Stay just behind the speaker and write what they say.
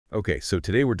Okay, so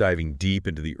today we're diving deep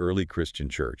into the early Christian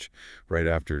church, right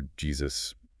after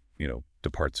Jesus,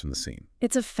 departs from the scene.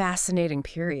 It's a fascinating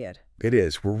period. It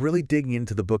is. We're really digging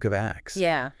into the book of Acts.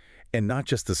 Yeah. And not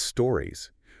just the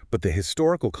stories, but the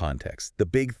historical context, the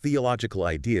big theological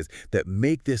ideas that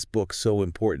make this book so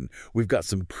important. We've got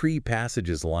some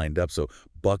pre-passages lined up, so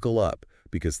buckle up,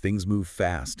 because things move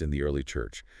fast in the early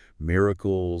church.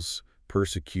 Miracles,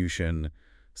 persecution,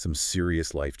 some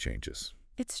serious life changes.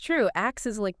 It's true. Acts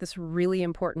is like this really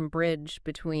important bridge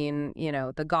between,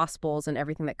 the Gospels and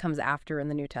everything that comes after in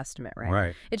the New Testament, right?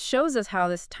 Right. It shows us how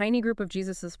this tiny group of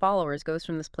Jesus's followers goes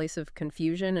from this place of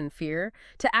confusion and fear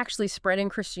to actually spreading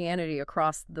Christianity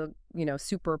across the,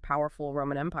 super powerful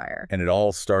Roman Empire. And it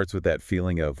all starts with that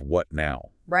feeling of what now?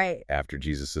 Right. After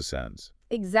Jesus ascends.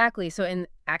 Exactly. So in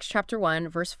Acts chapter 1,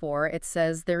 verse 4, it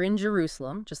says they're in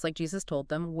Jerusalem, just like Jesus told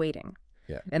them, waiting.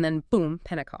 Yeah. And then, boom,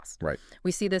 Pentecost. Right.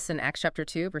 We see this in Acts chapter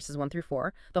 2, verses 1 through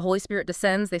 4. The Holy Spirit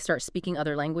descends. They start speaking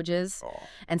other languages. Oh.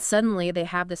 And suddenly they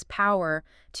have this power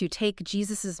to take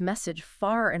Jesus's message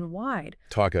far and wide.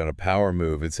 Talk on a power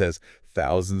move. It says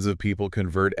thousands of people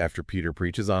convert after Peter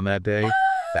preaches on that day.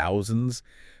 Thousands.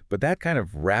 But that kind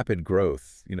of rapid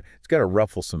growth, it's got to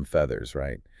ruffle some feathers,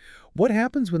 right? What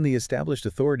happens when the established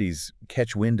authorities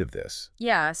catch wind of this?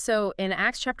 Yeah, so in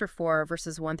Acts chapter 4,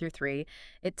 verses 1 through 3,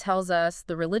 it tells us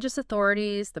the religious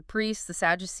authorities, the priests, the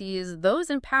Sadducees, those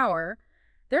in power,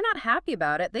 they're not happy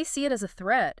about it. They see it as a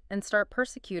threat and start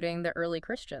persecuting the early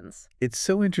Christians. It's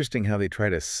so interesting how they try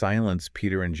to silence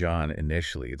Peter and John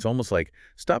initially. It's almost like,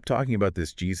 stop talking about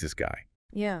this Jesus guy.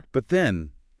 Yeah. But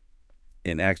then,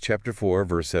 in Acts chapter 4,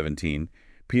 verse 17,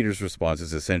 Peter's response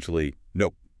is essentially,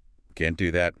 nope, can't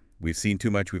do that. We've seen too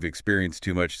much. We've experienced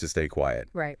too much to stay quiet.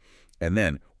 Right. And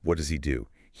then what does he do?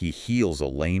 He heals a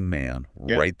lame man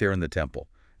right there in the temple.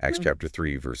 Acts chapter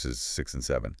 3, verses 6 and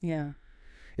 7. Yeah.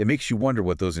 It makes you wonder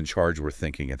what those in charge were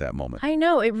thinking at that moment. I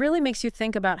know. It really makes you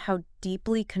think about how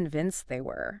deeply convinced they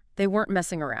were. They weren't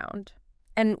messing around.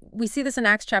 And we see this in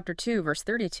Acts chapter 2, verse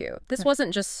 32. This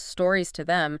wasn't just stories to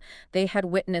them. They had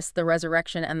witnessed the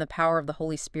resurrection and the power of the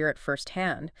Holy Spirit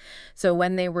firsthand. So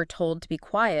when they were told to be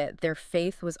quiet, their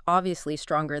faith was obviously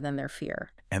stronger than their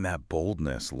fear. And that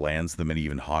boldness lands them in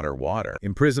even hotter water.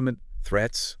 Imprisonment,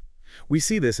 threats. We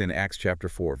see this in Acts chapter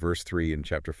 4, verse 3, and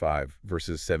chapter 5,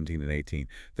 verses 17 and 18.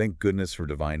 Thank goodness for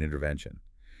divine intervention.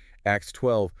 Acts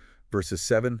 12, verses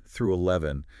 7 through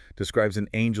 11, describes an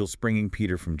angel springing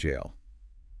Peter from jail.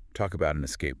 Talk about an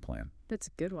escape plan. That's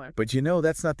a good one. But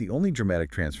that's not the only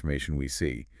dramatic transformation we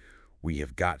see. We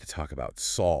have got to talk about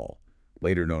Saul,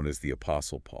 later known as the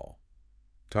Apostle Paul.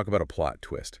 Talk about a plot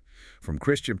twist. From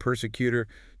Christian persecutor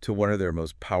to one of their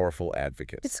most powerful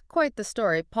advocates. It's quite the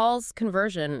story. Paul's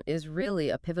conversion is really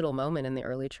a pivotal moment in the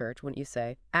early church, wouldn't you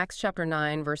say? Acts chapter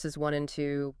 9, verses 1 and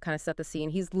 2 kind of set the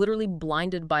scene. He's literally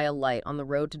blinded by a light on the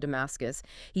road to Damascus.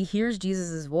 He hears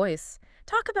Jesus' voice.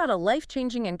 Talk about a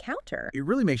life-changing encounter. It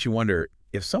really makes you wonder,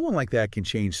 if someone like that can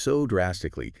change so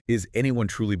drastically, is anyone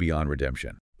truly beyond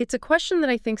redemption? It's a question that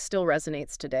I think still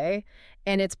resonates today,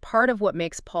 and it's part of what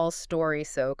makes Paul's story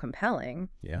so compelling.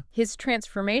 Yeah. His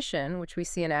transformation, which we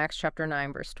see in Acts chapter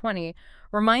 9, verse 20,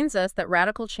 reminds us that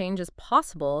radical change is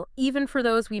possible even for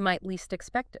those we might least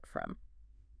expect it from.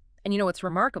 And what's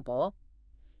remarkable?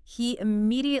 He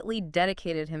immediately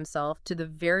dedicated himself to the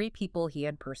very people he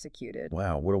had persecuted.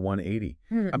 Wow, what a 180.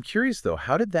 I'm curious, though,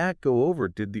 how did that go over?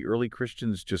 Did the early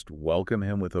Christians just welcome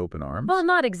him with open arms? Well,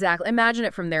 not exactly. Imagine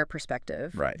it from their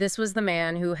perspective. Right. This was the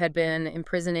man who had been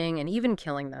imprisoning and even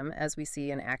killing them, as we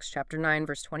see in Acts chapter 9,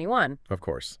 verse 21. Of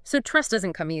course. So trust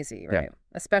doesn't come easy, right? Yeah.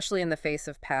 Especially in the face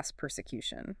of past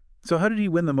persecution. So how did he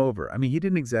win them over? I mean, he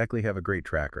didn't exactly have a great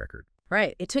track record.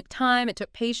 Right. It took time, it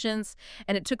took patience,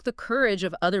 and it took the courage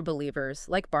of other believers,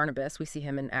 like Barnabas, we see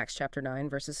him in Acts chapter 9,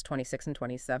 verses 26 and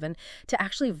 27, to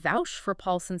actually vouch for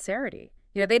Paul's sincerity.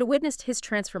 They'd witnessed his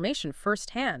transformation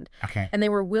firsthand, and they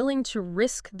were willing to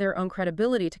risk their own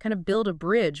credibility to kind of build a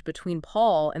bridge between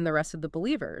Paul and the rest of the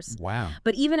believers. Wow.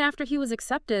 But even after he was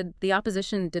accepted, the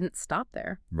opposition didn't stop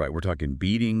there. Right. We're talking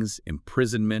beatings,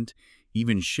 imprisonment,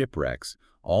 even shipwrecks,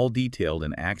 all detailed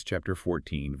in Acts chapter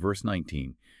 14, verse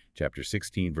 19. Chapter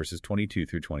 16, verses 22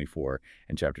 through 24,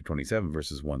 and chapter 27,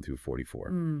 verses 1 through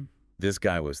 44. This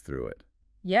guy was through it.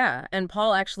 Yeah, and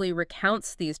Paul actually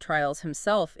recounts these trials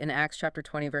himself in Acts chapter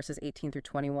 20, verses 18 through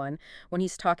 21, when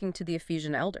he's talking to the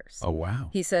Ephesian elders. Oh, wow.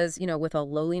 He says, with a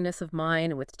lowliness of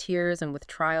mind, and with tears, and with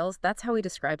trials. That's how he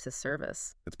describes his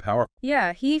service. It's powerful.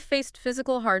 Yeah, he faced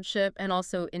physical hardship and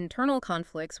also internal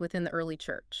conflicts within the early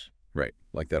church. Right,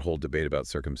 like that whole debate about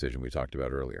circumcision we talked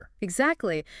about earlier.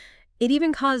 Exactly. It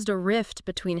even caused a rift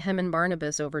between him and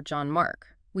Barnabas over John Mark.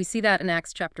 We see that in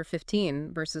Acts chapter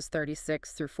 15, verses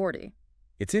 36 through 40.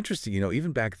 It's interesting,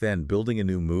 even back then, building a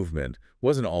new movement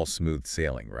wasn't all smooth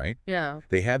sailing, right? Yeah.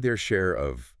 They had their share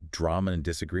of drama and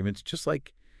disagreements, just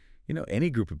like, any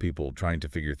group of people trying to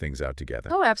figure things out together.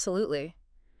 Oh, absolutely.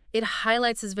 It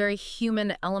highlights this very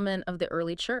human element of the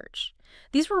early church.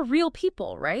 These were real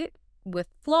people, right? With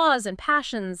flaws and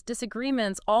passions,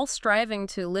 disagreements, all striving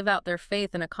to live out their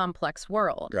faith in a complex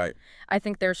world. Right. I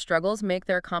think their struggles make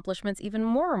their accomplishments even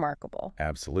more remarkable.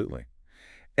 Absolutely.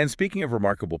 And speaking of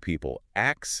remarkable people,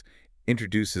 Acts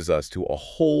introduces us to a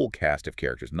whole cast of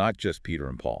characters, not just Peter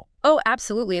and Paul. Oh,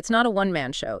 absolutely. It's not a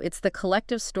one-man show. It's the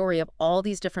collective story of all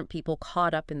these different people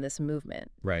caught up in this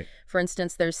movement. Right. For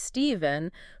instance, there's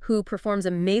Stephen, who performs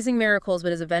amazing miracles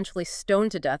but is eventually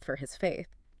stoned to death for his faith.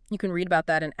 You can read about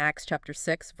that in Acts chapter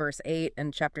 6, verse 8,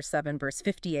 and chapter 7, verse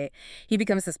 58. He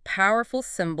becomes this powerful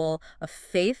symbol of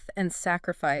faith and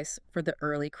sacrifice for the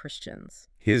early Christians.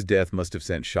 His death must have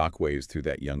sent shockwaves through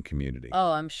that young community.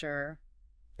 Oh, I'm sure.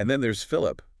 And then there's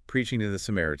Philip, preaching to the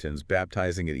Samaritans,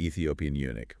 baptizing an Ethiopian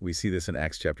eunuch. We see this in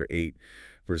Acts chapter 8,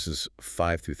 verses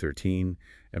 5 through 13,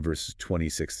 and verses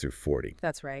 26 through 40.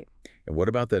 That's right. And what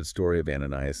about that story of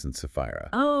Ananias and Sapphira?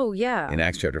 Oh, yeah. In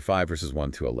Acts chapter 5, verses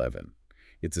 1 to 11.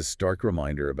 It's a stark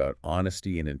reminder about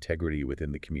honesty and integrity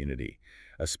within the community,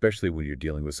 especially when you're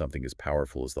dealing with something as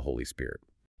powerful as the Holy Spirit.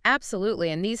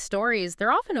 Absolutely. And these stories,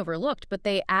 they're often overlooked, but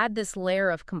they add this layer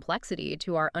of complexity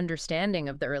to our understanding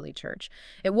of the early church.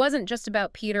 It wasn't just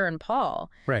about Peter and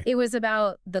Paul. Right. It was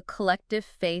about the collective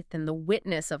faith and the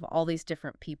witness of all these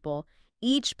different people,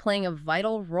 each playing a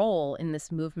vital role in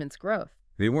this movement's growth.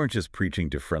 They weren't just preaching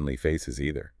to friendly faces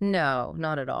either. No,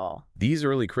 not at all. These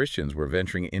early Christians were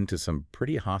venturing into some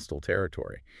pretty hostile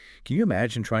territory. Can you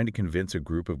imagine trying to convince a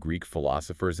group of Greek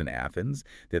philosophers in Athens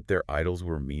that their idols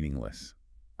were meaningless?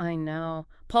 I know.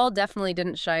 Paul definitely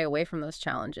didn't shy away from those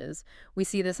challenges. We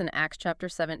see this in Acts chapter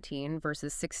 17,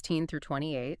 verses 16 through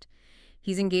 28.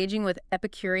 He's engaging with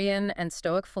Epicurean and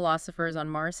Stoic philosophers on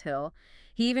Mars Hill.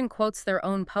 He even quotes their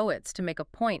own poets to make a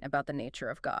point about the nature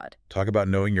of God. Talk about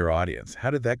knowing your audience.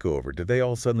 How did that go over? Did they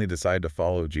all suddenly decide to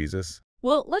follow Jesus?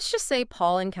 Well, let's just say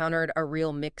Paul encountered a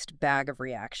real mixed bag of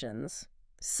reactions.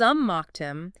 Some mocked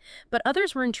him, but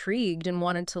others were intrigued and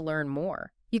wanted to learn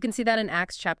more. You can see that in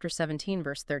Acts chapter 17,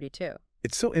 verse 32.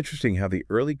 It's so interesting how the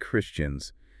early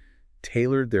Christians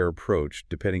tailored their approach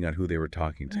depending on who they were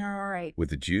talking to. All right. With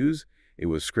the Jews, it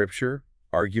was scripture,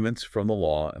 arguments from the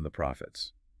law and the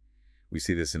prophets. We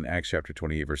see this in Acts chapter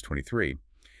 28, verse 23.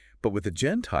 But with the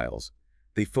Gentiles,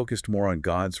 they focused more on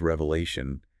God's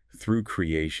revelation through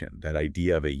creation, that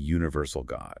idea of a universal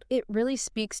God. It really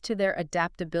speaks to their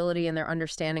adaptability and their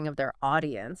understanding of their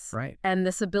audience. Right. And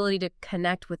this ability to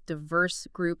connect with diverse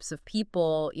groups of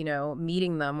people,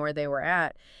 meeting them where they were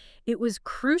at. It was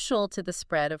crucial to the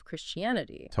spread of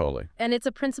Christianity. Totally. And it's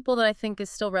a principle that I think is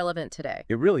still relevant today.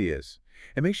 It really is.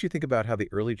 It makes you think about how the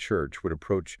early church would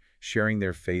approach sharing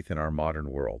their faith in our modern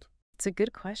world. It's a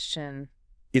good question.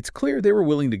 It's clear they were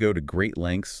willing to go to great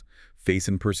lengths,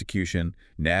 facing persecution,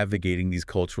 navigating these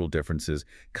cultural differences,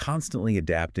 constantly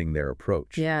adapting their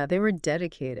approach. Yeah, they were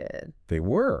dedicated. They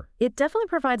were. It definitely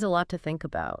provides a lot to think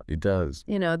about. It does.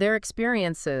 Their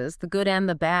experiences, the good and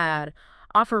the bad,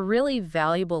 offer really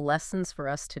valuable lessons for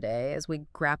us today as we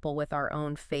grapple with our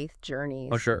own faith journeys.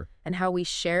 Oh, sure. And how we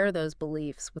share those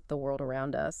beliefs with the world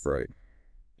around us. Right.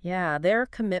 Yeah, their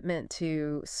commitment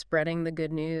to spreading the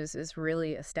good news is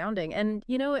really astounding. And,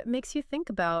 it makes you think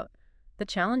about the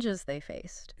challenges they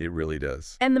faced. It really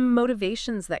does. And the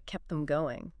motivations that kept them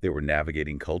going. They were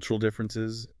navigating cultural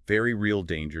differences, very real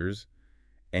dangers,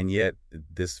 and yet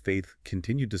this faith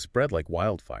continued to spread like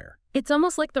wildfire. It's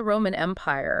almost like the Roman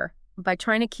Empire, by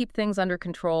trying to keep things under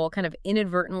control, kind of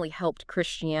inadvertently helped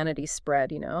Christianity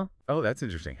spread, Oh, that's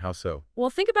interesting. How so? Well,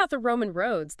 think about the Roman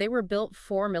roads. They were built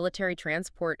for military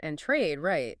transport and trade,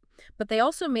 right? But they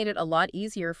also made it a lot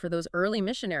easier for those early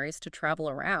missionaries to travel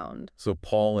around. So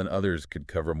Paul and others could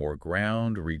cover more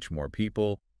ground, reach more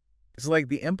people. It's like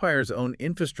the empire's own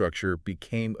infrastructure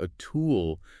became a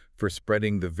tool for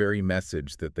spreading the very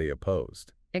message that they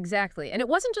opposed. Exactly. And it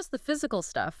wasn't just the physical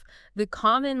stuff. The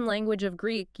common language of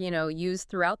Greek, used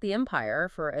throughout the empire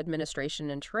for administration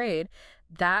and trade,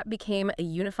 that became a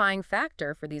unifying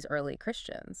factor for these early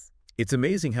Christians. It's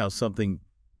amazing how something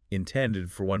intended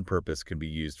for one purpose can be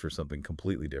used for something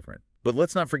completely different. But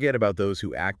let's not forget about those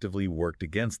who actively worked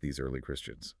against these early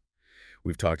Christians.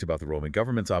 We've talked about the Roman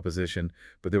government's opposition,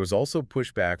 but there was also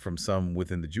pushback from some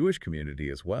within the Jewish community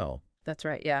as well. That's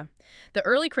right, yeah. The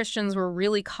early Christians were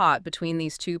really caught between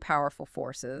these two powerful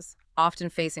forces, often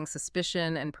facing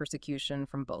suspicion and persecution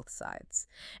from both sides.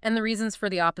 And the reasons for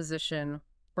the opposition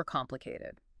were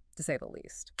complicated, to say the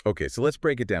least. Okay, so let's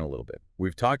break it down a little bit.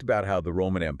 We've talked about how the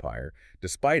Roman Empire,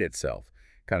 despite itself,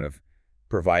 kind of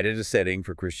provided a setting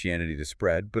for Christianity to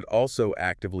spread, but also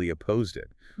actively opposed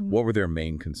it. What were their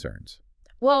main concerns?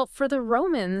 Well, for the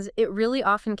Romans, it really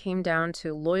often came down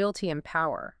to loyalty and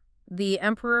power. The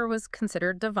emperor was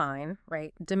considered divine,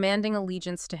 right? Demanding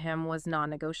allegiance to him was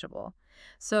non-negotiable.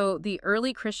 So the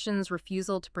early Christians'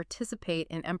 refusal to participate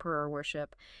in emperor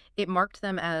worship, it marked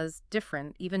them as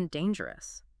different, even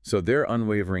dangerous. So their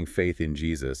unwavering faith in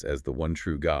Jesus as the one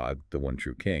true God, the one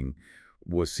true king,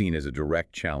 was seen as a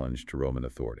direct challenge to Roman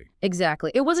authority.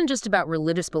 Exactly. It wasn't just about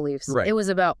religious beliefs. Right. It was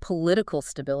about political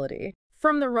stability.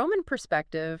 From the Roman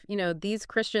perspective, these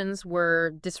Christians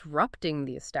were disrupting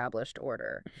the established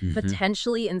order,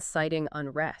 potentially inciting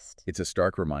unrest. It's a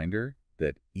stark reminder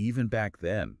that even back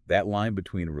then, that line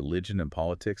between religion and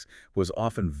politics was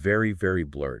often very, very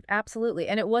blurred. Absolutely.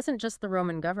 And it wasn't just the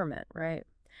Roman government, right?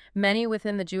 Many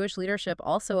within the Jewish leadership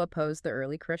also opposed the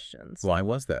early Christians. Why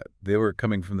was that? They were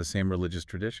coming from the same religious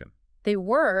tradition. They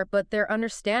were, but their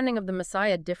understanding of the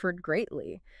Messiah differed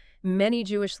greatly. Many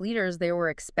Jewish leaders, they were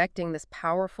expecting this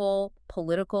powerful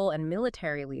political and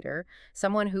military leader,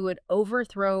 someone who would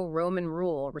overthrow Roman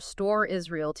rule, restore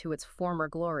Israel to its former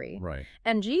glory. Right.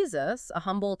 And Jesus, a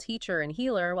humble teacher and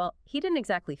healer, well, he didn't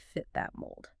exactly fit that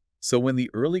mold. So when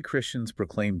the early Christians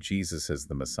proclaimed Jesus as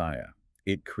the Messiah,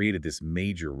 it created this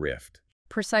major rift.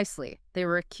 Precisely. They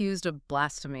were accused of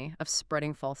blasphemy, of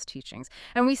spreading false teachings.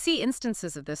 And we see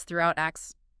instances of this throughout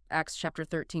Acts chapter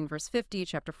 13, verse 50,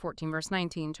 chapter 14, verse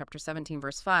 19, chapter 17,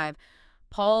 verse 5.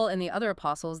 Paul and the other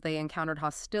apostles, they encountered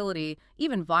hostility,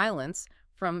 even violence,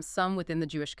 from some within the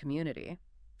Jewish community.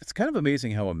 It's kind of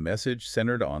amazing how a message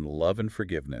centered on love and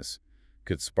forgiveness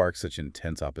could spark such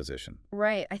intense opposition.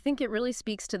 Right. I think it really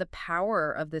speaks to the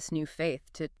power of this new faith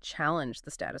to challenge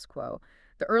the status quo.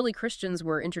 The early Christians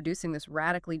were introducing this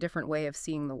radically different way of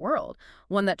seeing the world,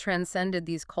 one that transcended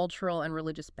these cultural and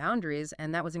religious boundaries,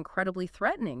 and that was incredibly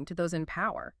threatening to those in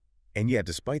power. And yet,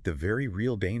 despite the very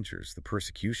real dangers, the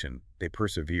persecution, they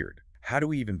persevered. How do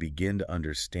we even begin to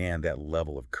understand that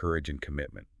level of courage and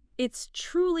commitment? It's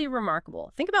truly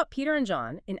remarkable. Think about Peter and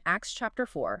John in Acts chapter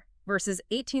 4, verses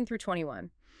 18 through 21.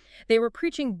 They were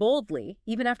preaching boldly,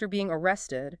 even after being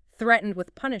arrested, threatened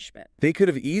with punishment. They could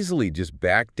have easily just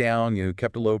backed down,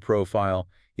 kept a low profile,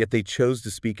 yet they chose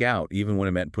to speak out, even when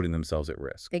it meant putting themselves at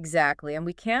risk. Exactly. And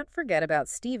we can't forget about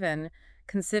Stephen,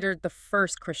 considered the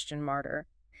first Christian martyr.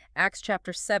 Acts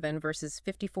chapter 7, verses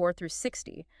 54 through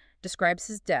 60, describes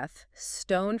his death,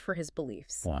 stoned for his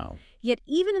beliefs. Wow. Yet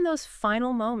even in those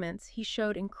final moments, he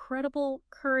showed incredible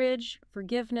courage,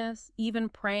 forgiveness, even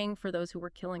praying for those who were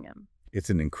killing him. It's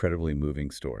an incredibly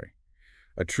moving story,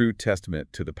 a true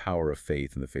testament to the power of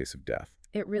faith in the face of death.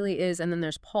 It really is. And then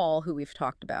there's Paul, who we've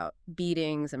talked about.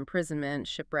 Beatings, imprisonment,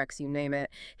 shipwrecks, you name it.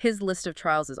 His list of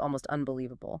trials is almost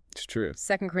unbelievable. It's true.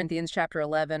 2 Corinthians chapter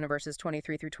 11, verses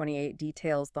 23 through 28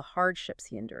 details the hardships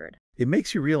he endured. It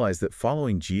makes you realize that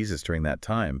following Jesus during that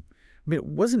time, it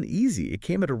wasn't easy. It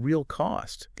came at a real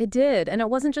cost. It did. And it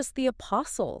wasn't just the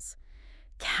apostles.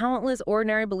 Countless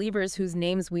ordinary believers whose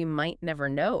names we might never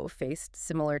know faced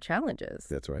similar challenges.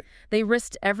 That's right. They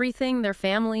risked everything, their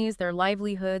families, their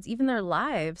livelihoods, even their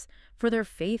lives, for their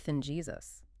faith in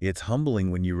Jesus. It's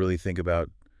humbling when you really think about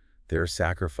their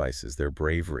sacrifices, their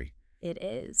bravery. It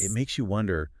is. It makes you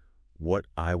wonder what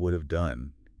I would have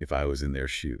done if I was in their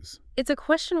shoes. It's a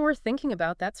question worth thinking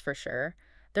about, that's for sure.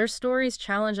 Their stories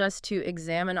challenge us to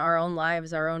examine our own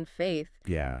lives, our own faith.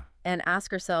 Yeah. And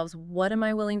ask ourselves, what am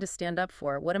I willing to stand up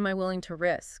for? What am I willing to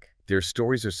risk? Their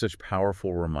stories are such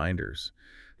powerful reminders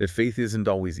that faith isn't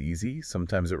always easy.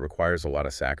 Sometimes it requires a lot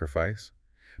of sacrifice.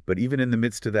 But even in the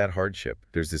midst of that hardship,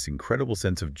 there's this incredible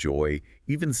sense of joy,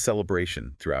 even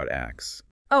celebration throughout Acts.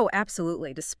 Oh,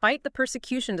 absolutely. Despite the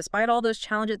persecution, despite all those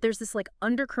challenges, there's this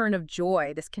undercurrent of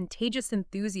joy, this contagious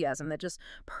enthusiasm that just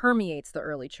permeates the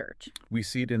early church. We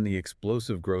see it in the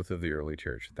explosive growth of the early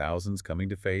church, thousands coming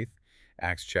to faith.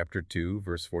 Acts chapter 2,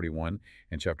 verse 41,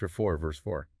 and chapter 4, verse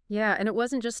 4. Yeah, and it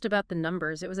wasn't just about the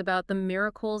numbers. It was about the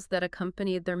miracles that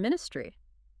accompanied their ministry.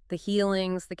 The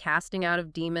healings, the casting out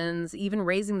of demons, even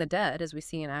raising the dead, as we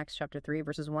see in Acts chapter 3,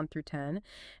 verses 1 through 10,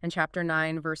 and chapter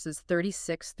 9, verses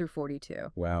 36 through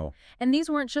 42. Wow. And these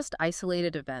weren't just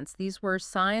isolated events. These were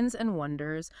signs and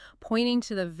wonders pointing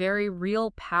to the very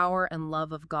real power and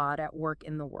love of God at work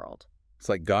in the world. It's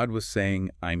like God was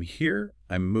saying, I'm here,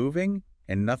 I'm moving,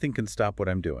 and nothing can stop what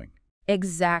I'm doing.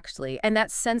 Exactly. And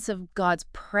that sense of God's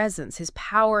presence, his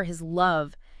power, his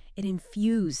love, it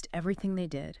infused everything they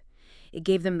did. It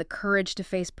gave them the courage to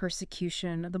face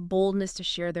persecution, the boldness to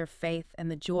share their faith, and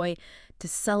the joy to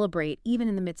celebrate even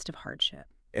in the midst of hardship.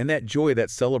 And that joy, that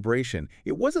celebration,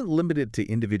 it wasn't limited to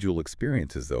individual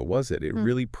experiences, though, was it? It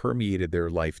really permeated their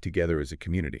life together as a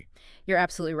community. You're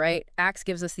absolutely right. Acts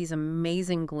gives us these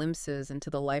amazing glimpses into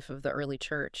the life of the early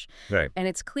church. Right. And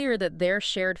it's clear that their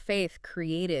shared faith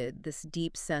created this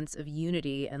deep sense of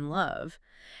unity and love.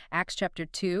 Acts chapter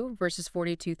 2, verses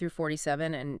 42 through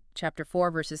 47, and chapter 4,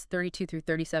 verses 32 through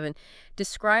 37,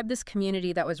 describe this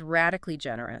community that was radically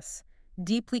generous,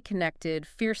 deeply connected,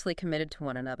 fiercely committed to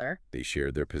one another. They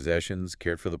shared their possessions,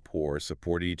 cared for the poor,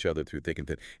 supported each other through thick and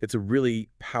thin. It's a really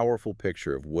powerful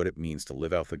picture of what it means to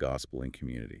live out the gospel in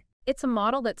community. It's a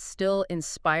model that still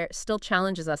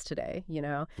challenges us today, you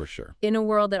know. For sure. In a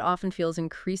world that often feels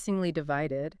increasingly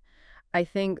divided, I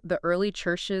think the early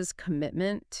church's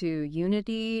commitment to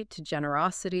unity, to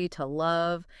generosity, to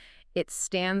love, it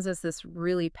stands as this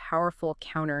really powerful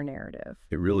counter-narrative.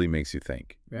 It really makes you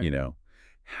think, Right.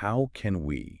 how can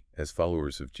we, as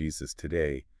followers of Jesus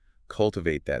today,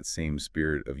 cultivate that same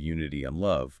spirit of unity and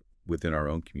love within our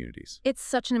own communities? It's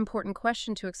such an important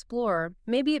question to explore.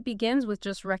 Maybe it begins with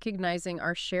just recognizing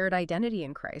our shared identity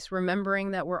in Christ,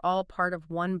 remembering that we're all part of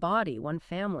one body, one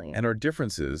family. And our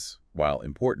differences, while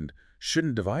important,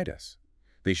 shouldn't divide us.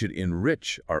 They should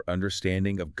enrich our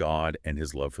understanding of God and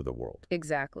his love for the world.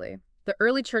 Exactly. The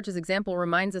early church's example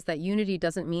reminds us that unity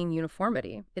doesn't mean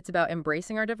uniformity. It's about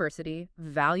embracing our diversity,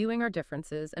 valuing our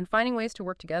differences, and finding ways to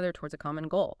work together towards a common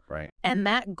goal. Right. And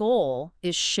that goal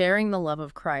is sharing the love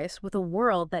of Christ with a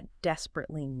world that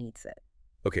desperately needs it.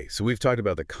 Okay, so we've talked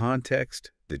about the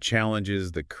context, the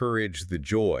challenges, the courage, the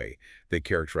joy that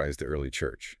characterized the early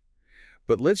church.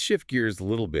 But let's shift gears a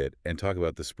little bit and talk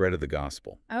about the spread of the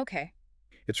gospel. Okay.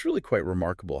 It's really quite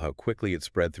remarkable how quickly it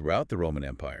spread throughout the Roman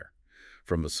Empire,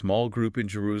 from a small group in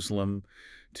Jerusalem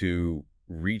to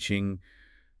reaching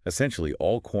essentially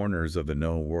all corners of the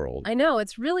known world. I know,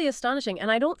 it's really astonishing.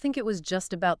 And I don't think it was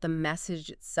just about the message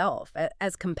itself,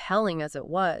 as compelling as it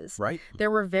was. Right?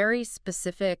 There were very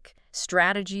specific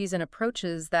strategies and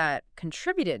approaches that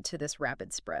contributed to this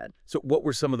rapid spread. So what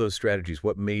were some of those strategies?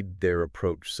 What made their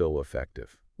approach so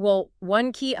effective? Well,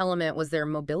 one key element was their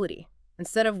mobility.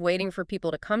 Instead of waiting for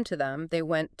people to come to them, they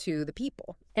went to the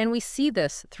people. And we see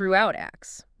this throughout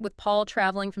Acts, with Paul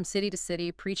traveling from city to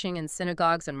city, preaching in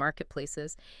synagogues and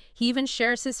marketplaces. He even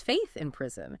shares his faith in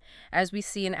prison, as we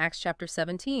see in Acts chapter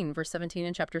 17, verse 17,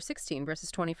 and chapter 16,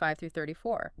 verses 25 through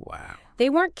 34. Wow. They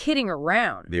weren't kidding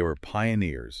around. They were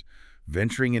pioneers,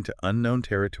 venturing into unknown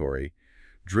territory,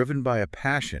 driven by a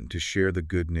passion to share the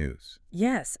good news.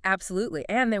 Yes, absolutely.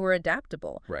 And they were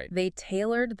adaptable. Right. They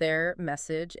tailored their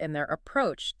message and their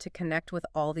approach to connect with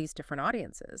all these different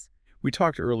audiences. We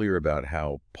talked earlier about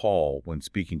how Paul, when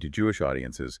speaking to Jewish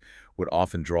audiences, would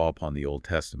often draw upon the Old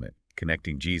Testament,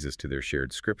 connecting Jesus to their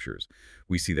shared scriptures.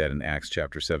 We see that in Acts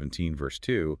chapter 17, verse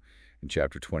 2, and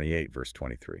chapter 28, verse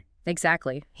 23.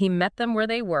 Exactly. He met them where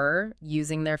they were,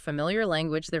 using their familiar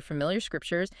language, their familiar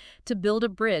scriptures, to build a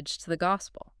bridge to the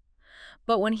gospel.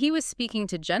 But when he was speaking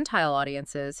to Gentile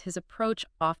audiences, his approach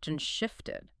often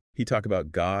shifted. He talked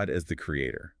about God as the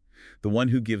creator, the one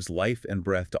who gives life and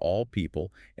breath to all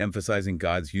people, emphasizing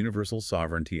God's universal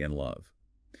sovereignty and love.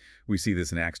 We see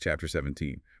this in Acts chapter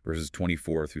 17, verses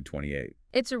 24 through 28.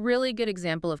 It's a really good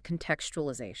example of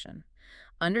contextualization.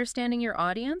 Understanding your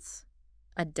audience,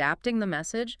 adapting the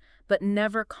message, but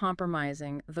never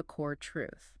compromising the core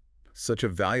truth. Such a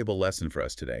valuable lesson for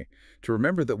us today, to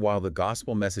remember that while the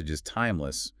gospel message is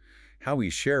timeless, how we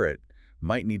share it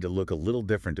might need to look a little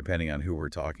different depending on who we're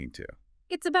talking to.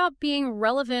 It's about being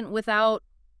relevant without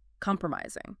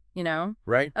compromising,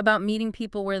 Right? about meeting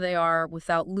people where they are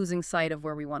without losing sight of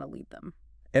where we want to lead them.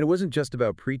 And it wasn't just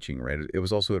about preaching, right? It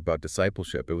was also about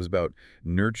discipleship. It was about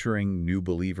nurturing new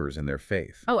believers in their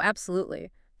faith. Oh,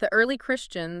 absolutely. The early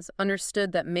Christians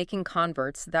understood that making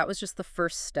converts, that was just the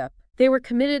first step. They were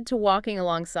committed to walking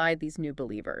alongside these new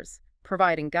believers,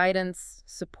 providing guidance,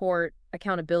 support,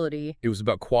 accountability. It was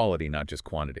about quality, not just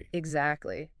quantity.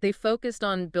 Exactly. They focused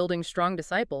on building strong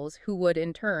disciples who would,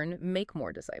 in turn, make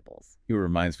more disciples. It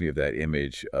reminds me of that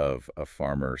image of a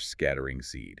farmer scattering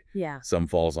seed. Yeah. Some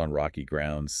falls on rocky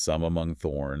ground, some among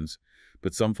thorns,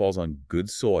 but some falls on good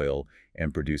soil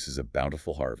and produces a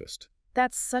bountiful harvest.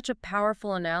 That's such a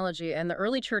powerful analogy, and the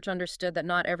early church understood that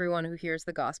not everyone who hears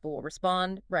the gospel will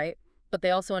respond, right? But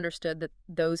they also understood that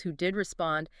those who did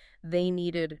respond, they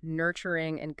needed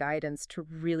nurturing and guidance to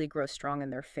really grow strong in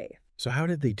their faith. So how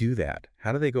did they do that?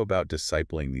 How do they go about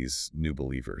discipling these new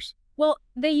believers? Well,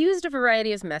 they used a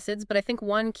variety of methods, but I think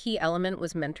one key element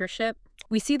was mentorship.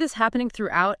 We see this happening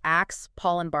throughout Acts.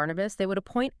 Paul and Barnabas, they would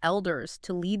appoint elders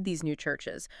to lead these new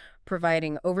churches,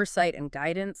 providing oversight and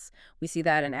guidance. We see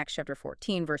that in Acts chapter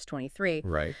 14, verse 23.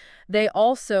 Right. They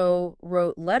also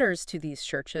wrote letters to these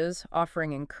churches,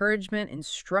 offering encouragement,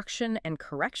 instruction, and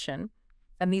correction.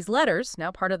 And these letters,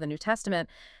 now part of the New Testament,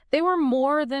 they were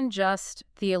more than just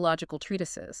theological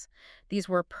treatises. These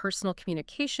were personal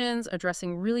communications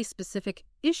addressing really specific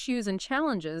issues and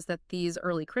challenges that these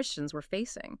early Christians were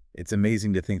facing. It's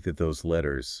amazing to think that those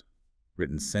letters,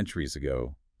 written centuries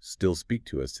ago, still speak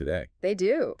to us today. They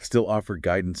do. Still offer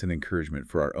guidance and encouragement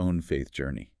for our own faith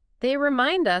journey. They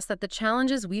remind us that the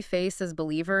challenges we face as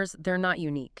believers, they're not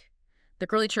unique. The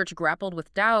early church grappled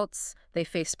with doubts, they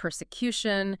faced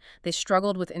persecution, they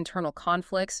struggled with internal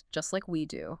conflicts, just like we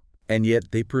do. And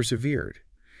yet they persevered.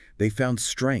 They found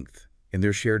strength in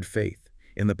their shared faith,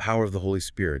 in the power of the Holy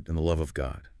Spirit and the love of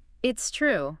God. It's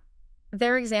true.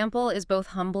 Their example is both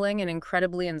humbling and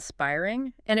incredibly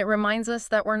inspiring, and it reminds us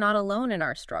that we're not alone in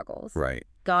our struggles. Right.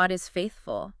 God is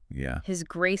faithful. Yeah. His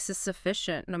grace is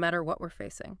sufficient no matter what we're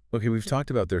facing. Okay, we've talked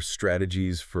about their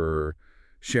strategies for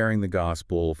sharing the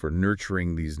gospel, for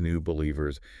nurturing these new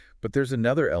believers, but there's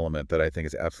another element that I think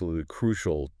is absolutely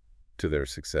crucial to their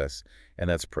success, and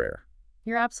that's prayer.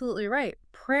 You're absolutely right.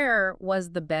 Prayer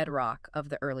was the bedrock of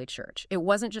the early church. It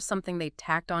wasn't just something they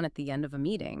tacked on at the end of a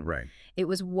meeting. Right. It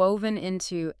was woven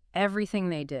into everything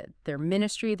they did, their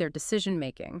ministry, their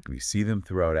decision-making. We see them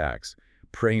throughout Acts,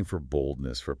 praying for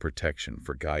boldness, for protection,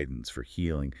 for guidance, for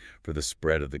healing, for the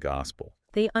spread of the gospel.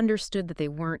 They understood that they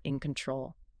weren't in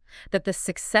control, that the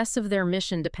success of their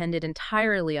mission depended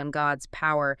entirely on God's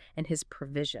power and his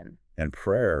provision. And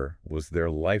prayer was their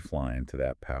lifeline to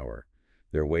that power,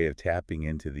 their way of tapping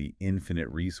into the infinite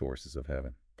resources of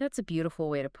heaven. That's a beautiful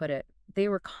way to put it. They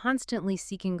were constantly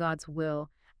seeking God's will,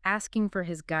 asking for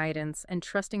his guidance, and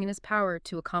trusting in his power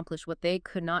to accomplish what they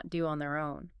could not do on their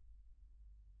own.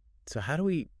 So how do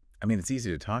we, it's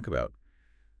easy to talk about,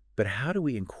 but how do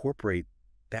we incorporate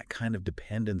that kind of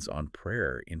dependence on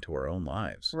prayer into our own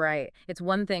lives? Right. It's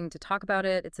one thing to talk about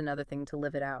it. It's another thing to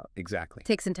live it out. Exactly. It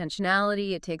takes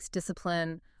intentionality. It takes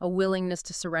discipline, a willingness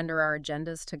to surrender our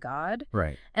agendas to God.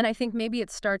 Right. And I think maybe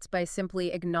it starts by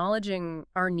simply acknowledging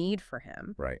our need for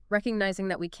him. Right. Recognizing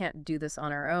that we can't do this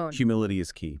on our own. Humility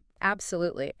is key.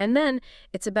 Absolutely. And then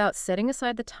it's about setting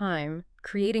aside the time,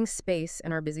 creating space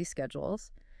in our busy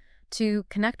schedules, to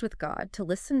connect with God, to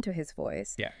listen to his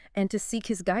voice, and to seek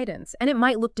his guidance. And it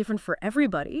might look different for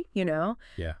everybody, Yeah.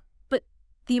 But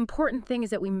the important thing is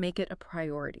that we make it a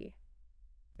priority.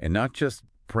 And not just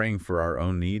praying for our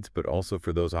own needs, but also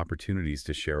for those opportunities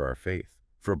to share our faith,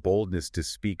 for boldness to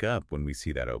speak up when we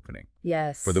see that opening.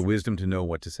 Yes. For the wisdom to know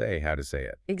what to say, how to say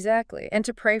it. Exactly. And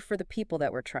to pray for the people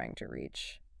that we're trying to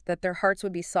reach, that their hearts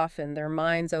would be softened, their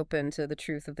minds open to the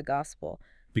truth of the gospel.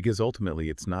 Because ultimately,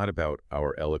 it's not about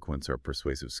our eloquence or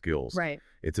persuasive skills. Right.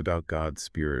 It's about God's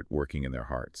Spirit working in their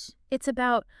hearts. It's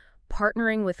about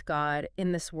partnering with God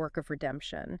in this work of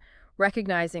redemption,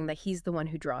 recognizing that he's the one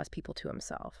who draws people to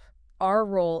himself. Our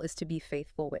role is to be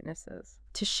faithful witnesses,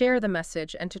 to share the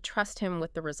message and to trust him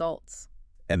with the results.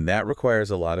 And that requires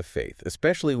a lot of faith,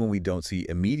 especially when we don't see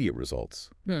immediate results.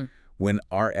 When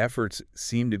our efforts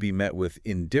seem to be met with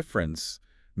indifference,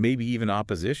 maybe even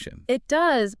opposition. It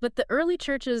does, but the early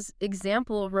church's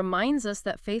example reminds us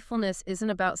that faithfulness isn't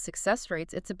about success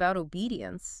rates, it's about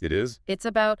obedience. It is? It's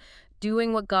about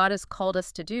doing what God has called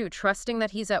us to do, trusting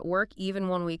that he's at work even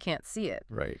when we can't see it.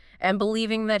 Right. And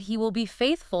believing that he will be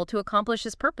faithful to accomplish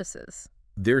his purposes.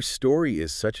 Their story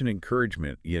is such an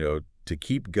encouragement, to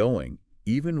keep going,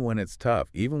 even when it's tough,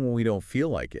 even when we don't feel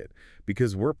like it,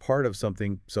 because we're part of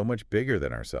something so much bigger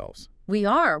than ourselves. We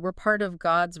are. We're part of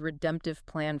God's redemptive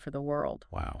plan for the world.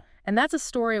 Wow. And that's a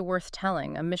story worth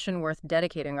telling, a mission worth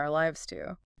dedicating our lives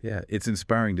to. Yeah, it's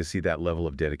inspiring to see that level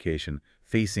of dedication,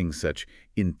 facing such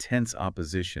intense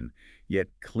opposition, yet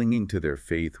clinging to their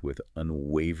faith with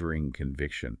unwavering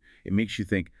conviction. It makes you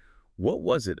think, what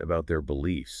was it about their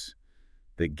beliefs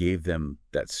that gave them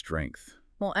that strength?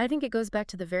 Well, I think it goes back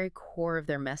to the very core of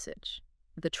their message.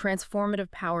 The transformative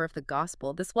power of the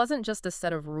gospel. This wasn't just a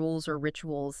set of rules or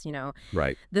rituals,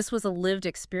 Right. This was a lived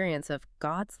experience of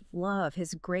God's love,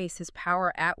 his grace, his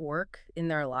power at work in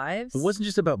their lives. It wasn't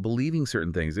just about believing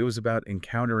certain things. It was about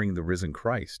encountering the risen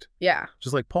Christ. Yeah.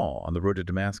 Just like Paul on the road to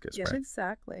Damascus, Yes, right?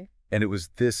 exactly. And it was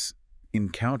this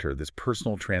encounter, this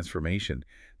personal transformation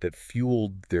that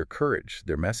fueled their courage,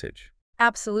 their message.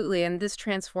 Absolutely. And this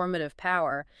transformative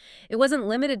power, it wasn't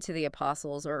limited to the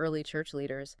apostles or early church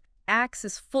leaders. Acts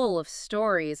is full of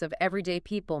stories of everyday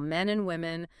people, men and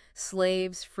women,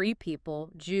 slaves, free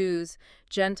people, Jews,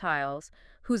 Gentiles,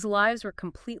 whose lives were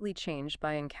completely changed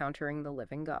by encountering the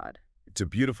living God. It's a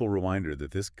beautiful reminder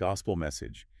that this gospel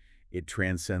message, it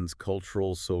transcends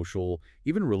cultural, social,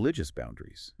 even religious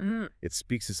boundaries. Mm, It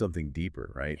speaks to something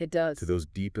deeper, right? it To does. those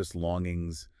deepest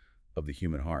longings of the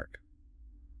human heart.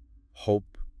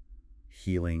 Hope,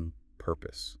 healing,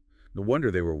 purpose. No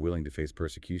wonder they were willing to face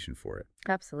persecution for it.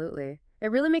 Absolutely. It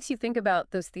really makes you think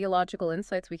about those theological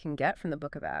insights we can get from the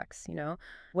book of Acts, you know?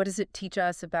 What does it teach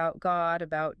us about God,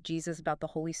 about Jesus, about the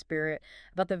Holy Spirit,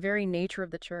 about the very nature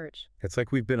of the church? It's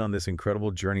like we've been on this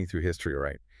incredible journey through history,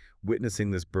 right?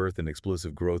 Witnessing this birth and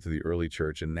explosive growth of the early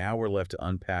church, and now we're left to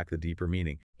unpack the deeper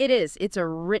meaning. It is. It's a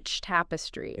rich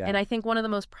tapestry. Yeah. And I think one of the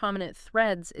most prominent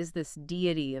threads is this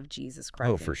deity of Jesus Christ.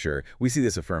 Oh, for sure. We see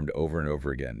this affirmed over and over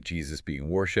again. Jesus being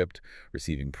worshipped,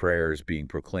 receiving prayers, being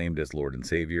proclaimed as Lord and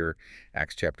Savior.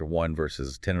 Acts chapter 1,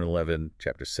 verses 10 and 11,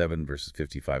 chapter 7, verses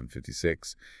 55 and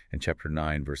 56, and chapter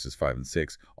 9, verses 5 and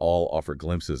 6, all offer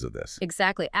glimpses of this.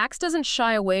 Exactly. Acts doesn't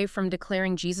shy away from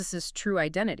declaring Jesus' true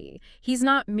identity. He's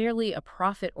not merely a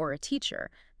prophet or a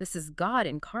teacher. This is God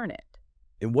incarnate.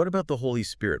 And what about the Holy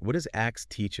Spirit? What does Acts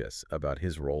teach us about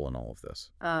his role in all of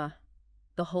this?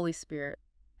 The Holy Spirit.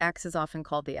 Acts is often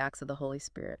called the Acts of the Holy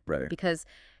Spirit Right. because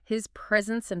his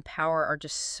presence and power are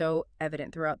just so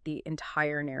evident throughout the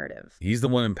entire narrative. He's the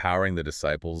one empowering the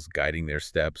disciples, guiding their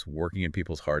steps, working in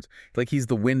people's hearts. Like he's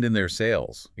the wind in their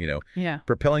sails, Yeah.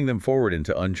 propelling them forward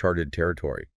into uncharted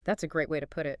territory. That's a great way to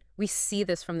put it. We see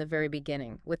this from the very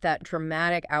beginning with that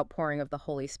dramatic outpouring of the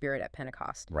Holy Spirit at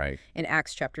Pentecost. Right. In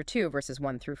Acts chapter 2, verses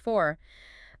 1 through 4,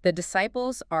 the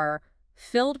disciples are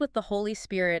filled with the Holy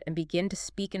Spirit and begin to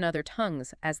speak in other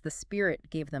tongues as the Spirit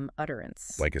gave them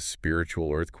utterance. Like a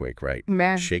spiritual earthquake, right?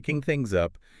 Man. Shaking things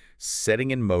up,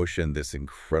 setting in motion this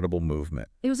incredible movement.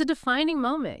 It was a defining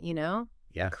moment, you know?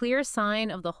 Yeah. Clear sign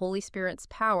of the Holy Spirit's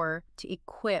power to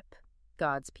equip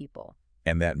God's people.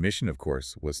 And that mission, of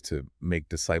course, was to make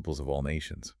disciples of all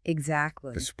nations,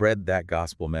 Exactly. to spread that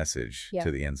gospel message Yeah. to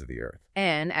the ends of the earth.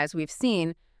 And as we've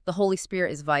seen, the Holy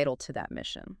Spirit is vital to that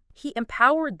mission. He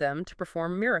empowered them to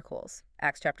perform miracles,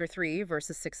 Acts chapter 3,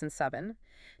 verses 6 and 7,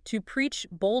 to preach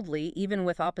boldly even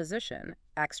with opposition,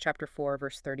 Acts chapter 4,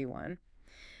 verse 31,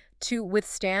 to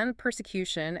withstand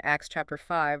persecution, Acts chapter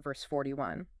 5, verse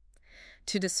 41,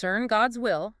 to discern God's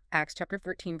will, Acts chapter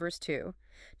 13, verse 2,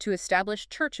 to establish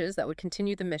churches that would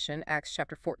continue the mission, Acts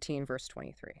chapter 14, verse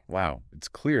 23. Wow. It's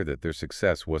clear that their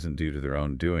success wasn't due to their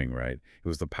own doing, right? It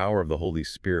was the power of the Holy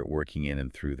Spirit working in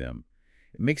and through them.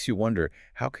 It makes you wonder,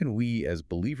 how can we as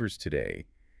believers today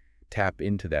tap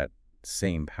into that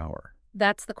same power?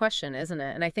 That's the question, isn't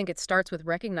it? And I think it starts with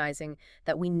recognizing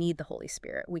that we need the Holy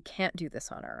Spirit. We can't do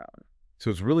this on our own. So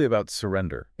it's really about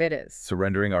surrender. It is.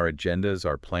 Surrendering our agendas,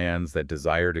 our plans, that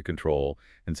desire to control,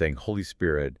 and saying, Holy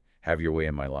Spirit, have your way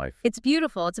in my life. It's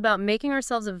beautiful. It's about making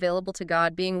ourselves available to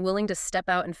God, being willing to step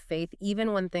out in faith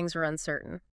even when things are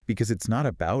uncertain. Because it's not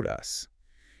about us.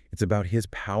 It's about his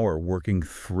power working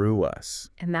through us.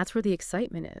 And that's where the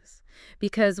excitement is.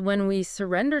 Because when we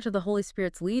surrender to the Holy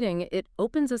Spirit's leading, it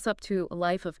opens us up to a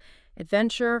life of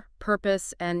adventure,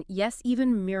 purpose, and yes,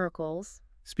 even miracles.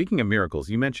 Speaking of miracles,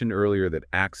 you mentioned earlier that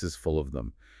Acts is full of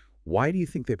them. Why do you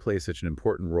think they play such an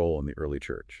important role in the early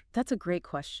church? That's a great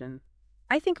question.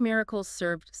 I think miracles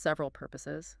served several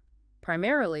purposes.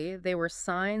 Primarily, they were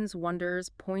signs, wonders,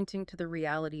 pointing to the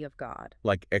reality of God.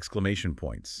 Like exclamation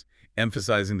points,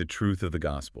 emphasizing the truth of the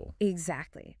gospel.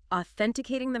 Exactly.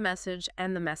 Authenticating the message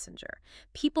and the messenger.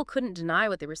 People couldn't deny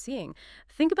what they were seeing.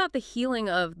 Think about the healing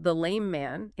of the lame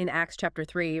man in Acts chapter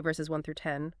 3, verses 1 through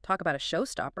 10. Talk about a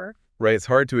showstopper. Right, it's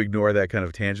hard to ignore that kind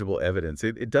of tangible evidence.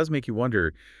 It does make you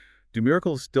wonder, do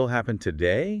miracles still happen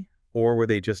today, or were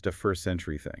they just a first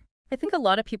century thing? I think a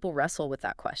lot of people wrestle with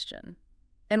that question.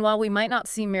 And while we might not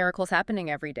see miracles happening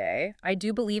every day, I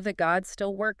do believe that God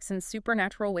still works in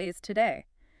supernatural ways today.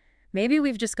 Maybe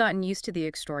we've just gotten used to the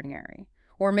extraordinary,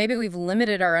 or maybe we've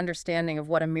limited our understanding of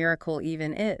what a miracle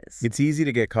even is. It's easy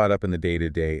to get caught up in the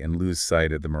day-to-day and lose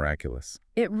sight of the miraculous.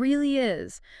 It really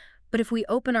is. But if we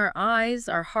open our eyes,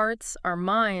 our hearts, our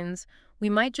minds, we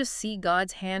might just see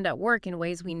God's hand at work in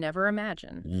ways we never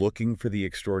imagined. Looking for the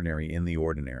extraordinary in the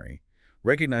ordinary,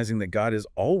 recognizing that God is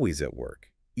always at work,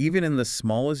 even in the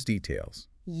smallest details.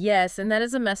 Yes, and that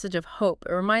is a message of hope.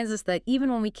 It reminds us that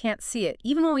even when we can't see it,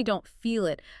 even when we don't feel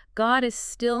it, God is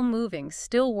still moving,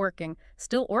 still working,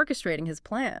 still orchestrating his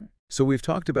plan. So we've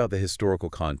talked about the historical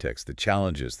context, the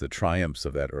challenges, the triumphs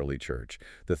of that early church,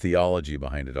 the theology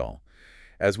behind it all.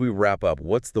 As we wrap up,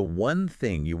 what's the one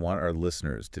thing you want our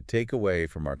listeners to take away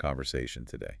from our conversation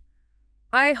today?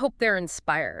 I hope they're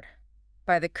inspired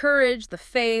by the courage, the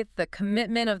faith, the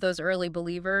commitment of those early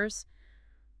believers.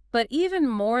 But even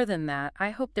more than that, I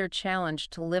hope they're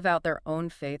challenged to live out their own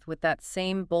faith with that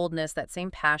same boldness, that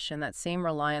same passion, that same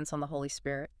reliance on the Holy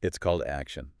Spirit. It's called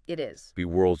action. It is. Be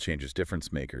world changers,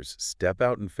 difference makers. Step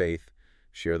out in faith.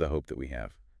 Share the hope that we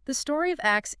have. The story of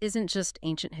Acts isn't just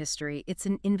ancient history, it's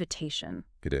an invitation.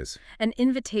 It is. An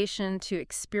invitation to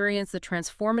experience the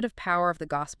transformative power of the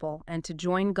gospel and to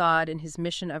join God in his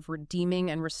mission of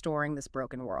redeeming and restoring this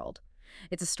broken world.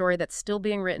 It's a story that's still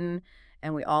being written,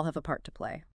 and we all have a part to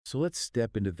play. So let's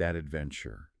step into that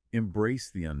adventure,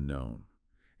 embrace the unknown,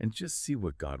 and just see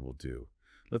what God will do.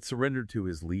 Let's surrender to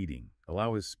his leading,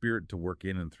 allow his Spirit to work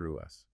in and through us.